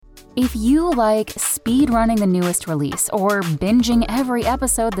If you like speedrunning the newest release or binging every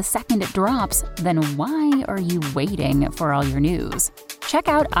episode the second it drops, then why are you waiting for all your news? Check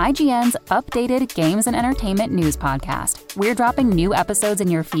out IGN's updated Games and Entertainment News podcast. We're dropping new episodes in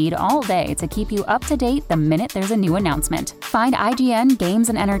your feed all day to keep you up to date the minute there's a new announcement. Find IGN Games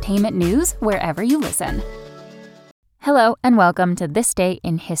and Entertainment News wherever you listen. Hello and welcome to This Day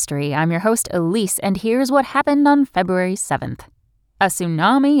in History. I'm your host, Elise, and here's what happened on February 7th. A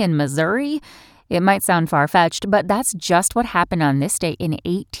tsunami in Missouri? It might sound far-fetched, but that's just what happened on this day in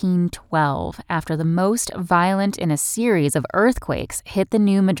 1812, after the most violent in a series of earthquakes hit the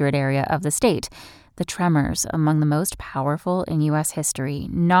New Madrid area of the state. The tremors, among the most powerful in U.S. history,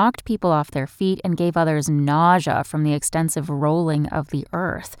 knocked people off their feet and gave others nausea from the extensive rolling of the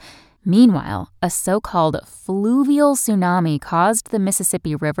earth. Meanwhile, a so-called fluvial tsunami caused the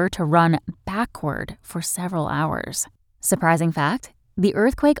Mississippi River to run backward for several hours. Surprising fact, the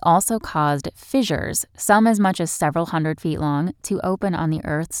earthquake also caused fissures, some as much as several hundred feet long, to open on the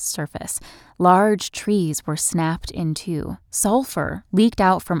Earth's surface. Large trees were snapped in two. Sulfur leaked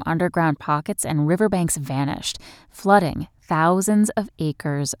out from underground pockets and riverbanks vanished, flooding thousands of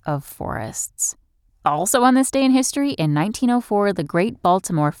acres of forests. Also on this day in history, in 1904, the Great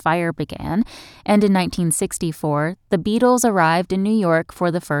Baltimore Fire began, and in 1964, the Beatles arrived in New York for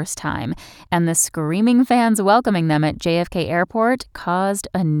the first time, and the screaming fans welcoming them at JFK Airport caused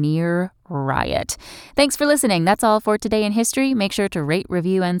a near riot. Thanks for listening. That's all for Today in History. Make sure to rate,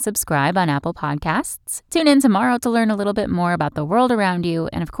 review, and subscribe on Apple Podcasts. Tune in tomorrow to learn a little bit more about the world around you,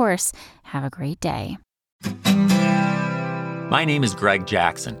 and of course, have a great day. My name is Greg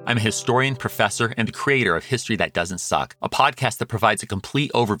Jackson. I'm a historian, professor, and the creator of History That Doesn't Suck, a podcast that provides a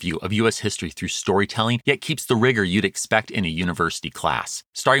complete overview of U.S. history through storytelling, yet keeps the rigor you'd expect in a university class.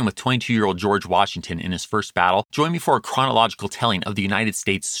 Starting with 22-year-old George Washington in his first battle, join me for a chronological telling of the United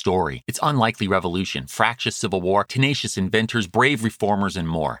States story, its unlikely revolution, fractious civil war, tenacious inventors, brave reformers, and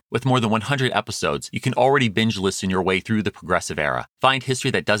more. With more than 100 episodes, you can already binge listen your way through the progressive era. Find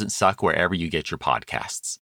History That Doesn't Suck wherever you get your podcasts.